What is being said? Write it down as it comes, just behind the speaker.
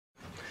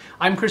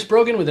I'm Chris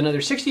Brogan with another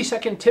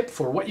 60-second tip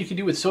for what you can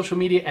do with social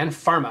media and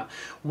pharma.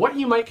 What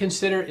you might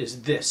consider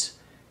is this: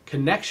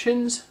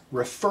 connections,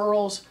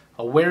 referrals,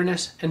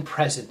 awareness, and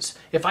presence.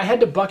 If I had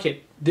to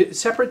bucket,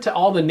 separate to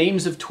all the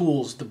names of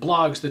tools, the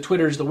blogs, the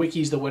Twitters, the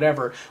wikis, the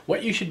whatever,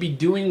 what you should be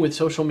doing with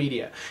social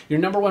media, your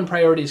number one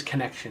priority is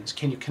connections.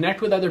 Can you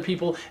connect with other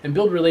people and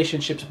build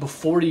relationships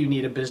before you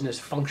need a business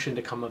function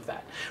to come of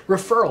that?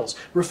 Referrals.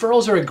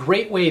 Referrals are a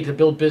great way to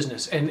build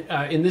business. And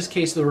in this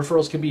case, the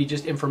referrals can be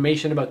just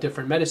information about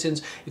different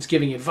medicines. It's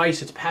giving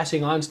advice. It's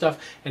passing on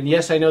stuff. And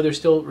yes, I know there's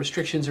still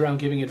restrictions around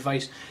giving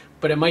advice,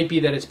 but it might be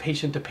that it's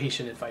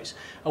patient-to-patient advice.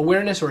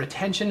 Awareness or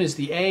attention is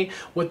the A.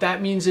 What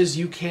that means is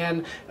you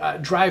can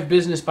drive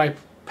business by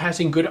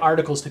passing good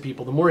articles to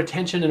people. The more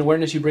attention and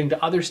awareness you bring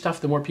to other stuff,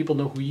 the more people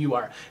know who you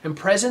are. And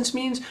presence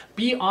means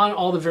be on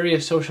all the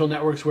various social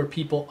networks where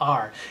people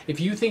are. If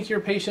you think your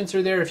patients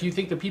are there, if you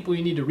think the people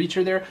you need to reach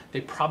are there,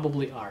 they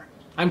probably are.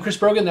 I'm Chris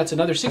Brogan. That's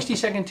another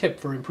 60-second tip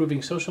for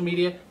improving social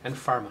media and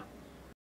pharma.